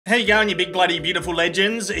How you going, you big bloody beautiful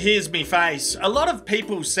legends? Here's me face. A lot of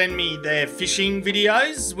people send me their fishing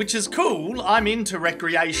videos, which is cool. I'm into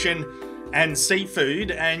recreation and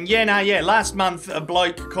seafood. And last month a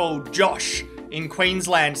bloke called Josh in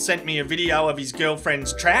Queensland sent me a video of his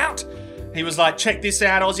girlfriend's trout. He was like, check this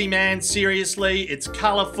out, Aussie man, seriously, it's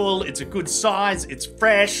colourful, it's a good size, it's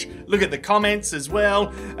fresh, look at the comments as well.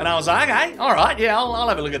 And I was like, okay, all right, yeah, I'll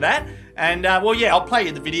have a look at that. And I'll play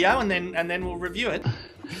you the video and then we'll review it.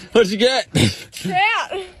 What'd you get?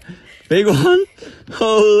 Trout. Big one?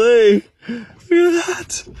 Holy, look at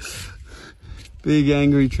that. Big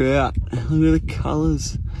angry trout. Look at the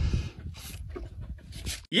colours.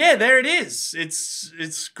 Yeah, there it is.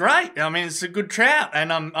 It's great. I mean, it's a good trout,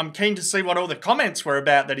 and I'm keen to see what all the comments were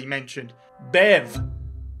about that he mentioned. Bev,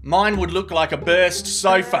 mine would look like a burst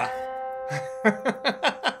sofa.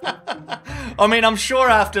 I mean, I'm sure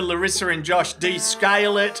after Larissa and Josh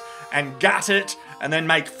descale it and gut it and then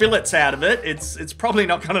make fillets out of it, it's probably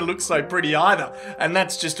not going to look so pretty either. And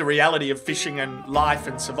that's just a reality of fishing and life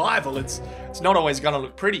and survival. It's not always going to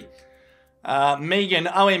look pretty. Megan,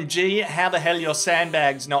 OMG, how the hell your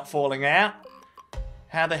sandbags not falling out?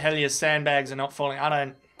 How the hell your sandbags are not falling?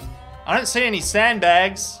 I don't see any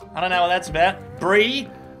sandbags. I don't know what that's about. Bree,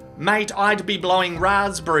 mate, I'd be blowing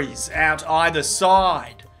raspberries out either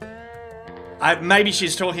side. Maybe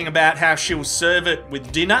she's talking about how she'll serve it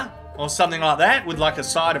with dinner or something like that, with like a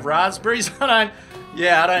side of raspberries. I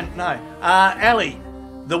don't know. Ellie,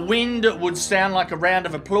 the wind would sound like a round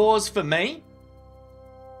of applause for me.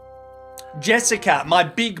 Jessica, my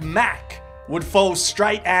Big Mac would fall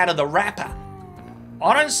straight out of the wrapper.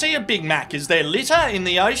 I don't see a Big Mac. Is there litter in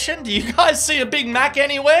the ocean? Do you guys see a Big Mac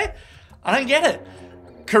anywhere? I don't get it.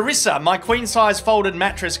 Carissa, my queen size folded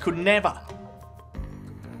mattress could never.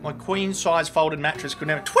 My queen size folded mattress could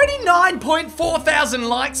never. 29.4 thousand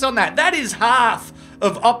likes on that. That is half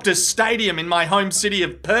of Optus Stadium in my home city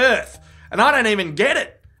of Perth. And I don't even get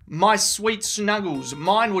it. My sweet snuggles,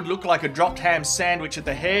 mine would look like a dropped ham sandwich at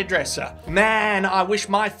the hairdresser. Man, I wish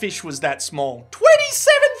my fish was that small.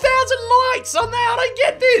 27,000 likes on that, I don't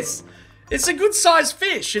get this. It's a good sized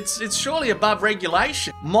fish, it's surely above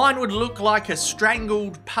regulation. Mine would look like a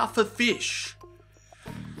strangled puffer fish.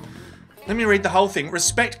 Let me read the whole thing.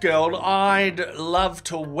 Respect, girl, I'd love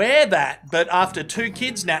to wear that, but after 2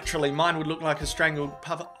 kids, naturally, mine would look like a strangled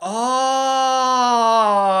puffer. Oh,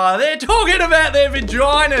 they're talking about their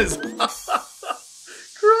vaginas.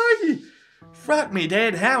 Crikey. Fuck me,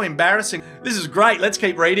 Dad, how embarrassing. This is great, let's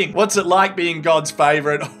keep reading. What's it like being God's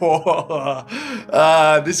favourite?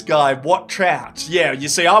 This guy, what trout? Yeah, you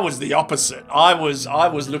see, I was the opposite. I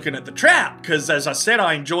was looking at the trout, because as I said,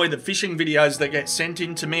 I enjoy the fishing videos that get sent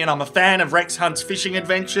in to me, and I'm a fan of Rex Hunt's fishing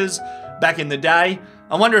adventures back in the day.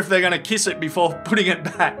 I wonder if they're going to kiss it before putting it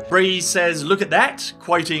back. Bree says, look at that,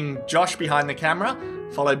 quoting Josh behind the camera,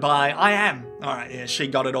 followed by, I am. All right, yeah, she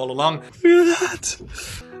got it all along. Look at that.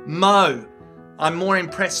 Mo, I'm more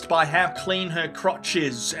impressed by how clean her crotch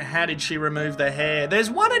is. How did she remove the hair? There's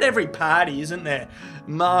one at every party, isn't there?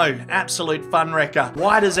 Mo, absolute fun wrecker.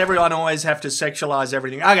 Why does everyone always have to sexualise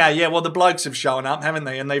everything? Okay, yeah, well, the blokes have shown up, haven't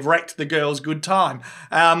they? And they've wrecked the girl's good time.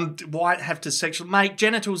 Why have to sexual... Mate,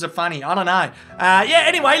 genitals are funny. I don't know.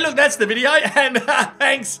 Anyway, look, that's the video. And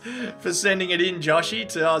thanks for sending it in, Joshy,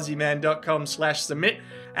 to aussieman.com/submit.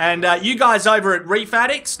 And you guys over at Reef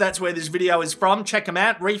Addicts, that's where this video is from. Check them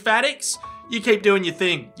out, Reef Addicts. You keep doing your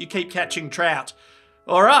thing. You keep catching trout.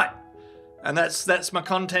 All right. And that's my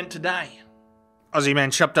content today.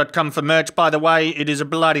 AussieManShop.com for merch, by the way. It is a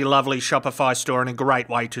bloody lovely Shopify store and a great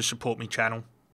way to support me channel.